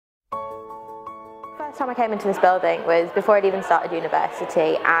First time I came into this building was before I'd even started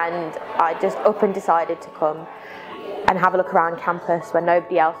university, and I just up and decided to come and have a look around campus when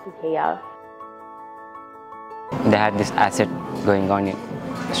nobody else was here. They had this asset going on in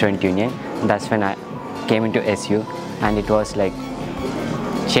Student Union. That's when I came into SU, and it was like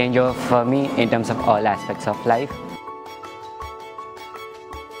changeover for me in terms of all aspects of life.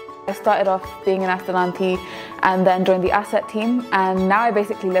 I started off being an Aston auntie and then joined the asset team, and now I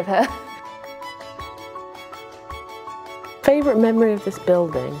basically live here. Favourite memory of this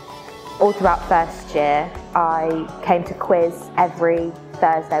building? All throughout first year, I came to quiz every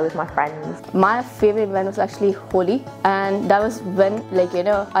Thursday with my friends. My favourite event was actually Holi, and that was when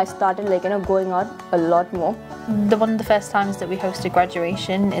I started going out a lot more. One of the first times that we hosted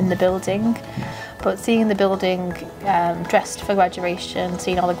graduation in the building, but seeing the building dressed for graduation,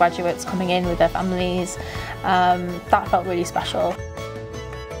 seeing all the graduates coming in with their families, that felt really special.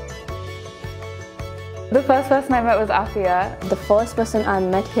 The first person I met was Afia. The first person I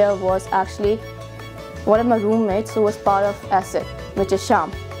met here was actually one of my roommates who was part of ASIC, which is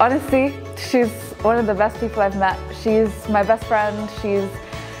Sham. Honestly, she's one of the best people I've met. She's my best friend.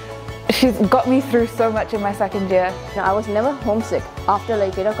 She's got me through so much in my second year. I was never homesick. After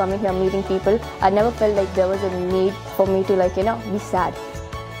coming here, meeting people, I never felt like there was a need for me to be sad.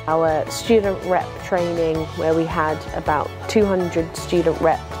 Our student rep training, where we had about 200 student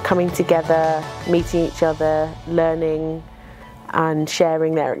reps coming together, meeting each other, learning and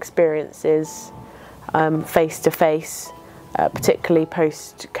sharing their experiences face to face, particularly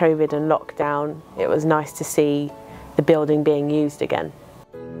post-COVID and lockdown. It was nice to see the building being used again.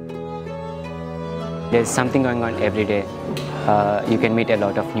 There's something going on every day. You can meet a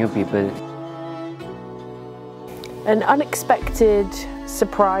lot of new people. An unexpected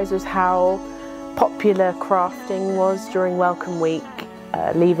surprise was how popular crafting was during Welcome Week.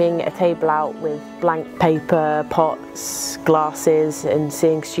 Leaving a table out with blank paper, pots, glasses, and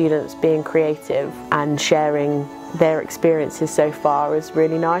seeing students being creative and sharing their experiences so far is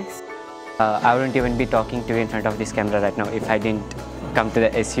really nice. I wouldn't even be talking to you in front of this camera right now if I didn't come to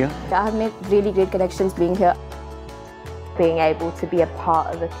the SU. I have made really great connections being here. Being able to be a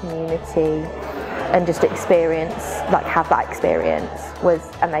part of the community and just have that experience was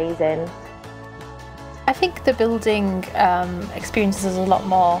amazing. I think the building experiences a lot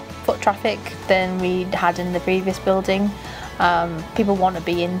more foot traffic than we had in the previous building. People want to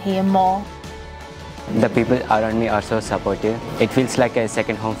be in here more. The people around me are so supportive. It feels like a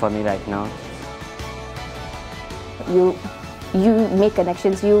second home for me right now. You make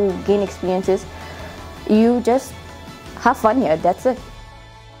connections, you gain experiences, you just have fun here, that's it.